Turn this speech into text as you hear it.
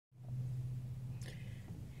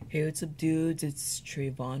Hey, what's up, dudes? It's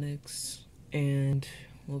Trayvonix, and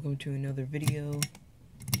welcome to another video,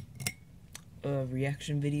 a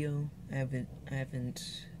reaction video. I haven't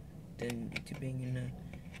done YouTubing in a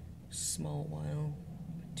small while,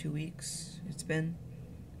 2 weeks. It's been.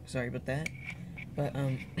 Sorry about that. But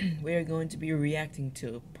we are going to be reacting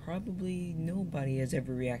to probably nobody has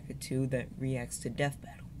ever reacted to that reacts to Death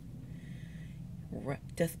Battle.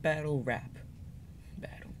 Death Battle rap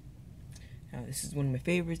battle. Now, this is one of my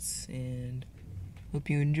favorites, and hope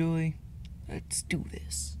you enjoy. Let's do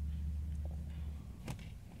this.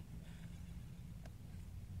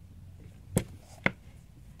 The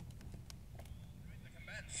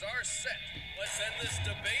combatants are set. Let's end this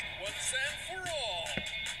debate once and for all.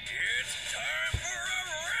 It's time for a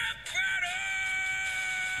rap battle!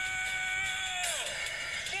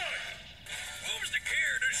 Fight! Who's the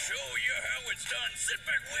care to show you how it's done? Sit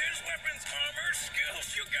back, whiz, weapons, armor,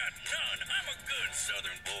 skills, you got none. I'm a good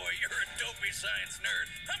southern boy, you're a dopey science nerd.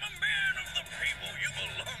 I'm a man of the people, you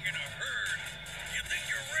belong in a herd. You think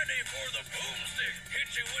you're ready for the boomstick? Hit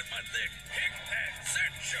you with my thick hick and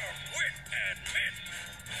set your wit, admit.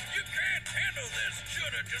 You can't handle this,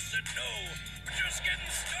 shoulda just said no. We're just getting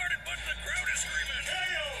started, but the crowd is screaming,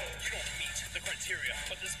 KO! You don't meet the criteria,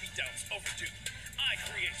 but this beatdown's overdue. I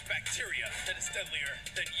create bacteria that is deadlier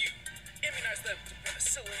than you. Immunize them to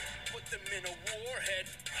penicillin, put them in a warhead.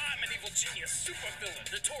 I'm an evil genius, supervillain,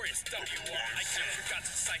 notorious WR. I capture gods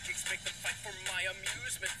and psychics, make them fight for my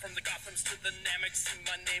amusement. From the Gothams to the Nameks, see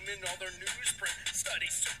my name in all their newsprint.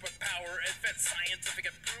 Study superpower, advance scientific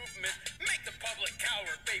improvement. Make the public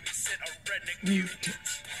coward, babysit a redneck mutant.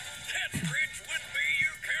 Can't bridge with me,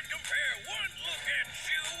 you can't compare. One look at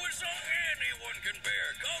you is all anyone can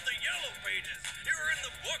bear. Call the Yellow Pages, you're in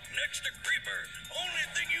the book next to Creeper. Only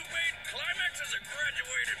thing you made climax is a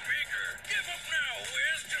graduated beaker. Give up now,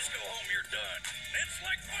 Wiz, just go home, you're done. It's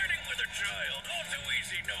like fighting with a child, all too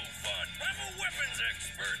easy, no fun. I'm a weapons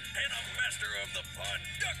expert and a master of the pun.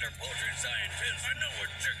 Dr. Poultry Scientist, I know a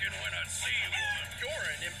chicken when I see one. You're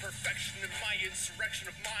an imperfection in my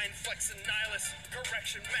insurrection of mind, flexing nihilist,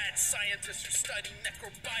 correction, mad scientists who study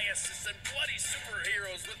necrobiases and bloody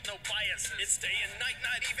superheroes with no biases. It's day and night,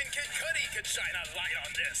 not even Kid Cudi could shine a light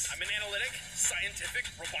on this. I'm an analytic, scientific,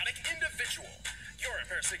 robotic individual. You're a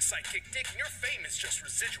parasitic psychic dick and your fame is just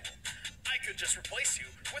residual. I could just replace you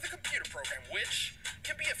with a computer program which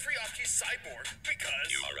can be a free off-key cyborg because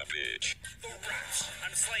you are a bitch. The raps,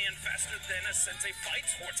 I'm slaying faster than a sensei fight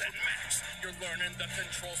sports at max. You're learning the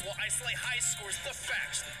controls while I slay high scores, the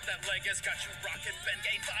facts. That leg has got you rocking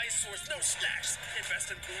Bengay thigh source, no stacks.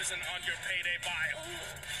 Invest in boozing on your payday buy.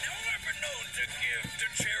 Ooh. Now I've been known to give to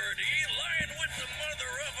charity, lying with the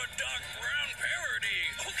mother of a Doc Brown parody.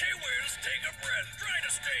 Okay, Wiz, take a breath, try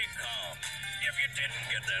to stay calm. If you didn't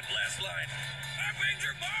get that last line, I banged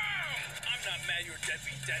your mom! I'm not mad you're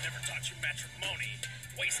deadbeat dad never taught you matrimony.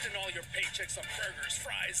 Wasting all your paychecks on burgers,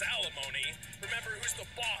 fries, alimony. Remember who's the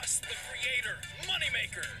boss, the creator,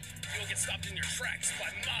 moneymaker. You'll get stopped in your tracks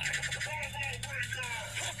by my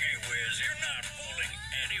Okay, Wiz, you're not fooling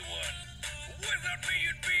anyone. Without me,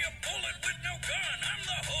 you'd be a bullet with no gun. I'm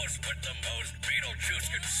the host with the most. Beetlejuice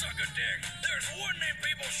can suck a dick. There's one name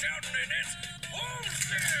people shouting and it's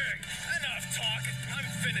Boomstick. Enough talk. I'm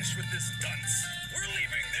finished with this dunce. We're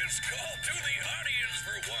leaving this call to the audience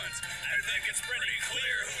for once. I think it's pretty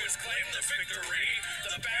clear who has claimed the victory.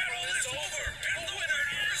 The battle is over, and the winner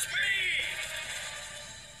is me.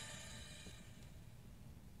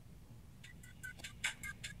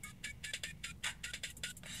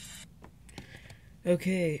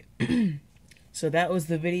 Okay, so that was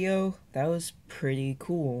the video. That was pretty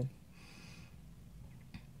cool.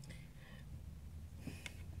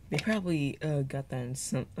 They probably got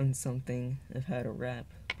that on something of how to rap,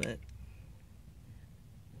 but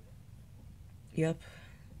yep,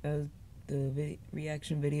 that was the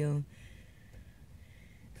reaction video,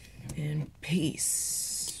 and peace.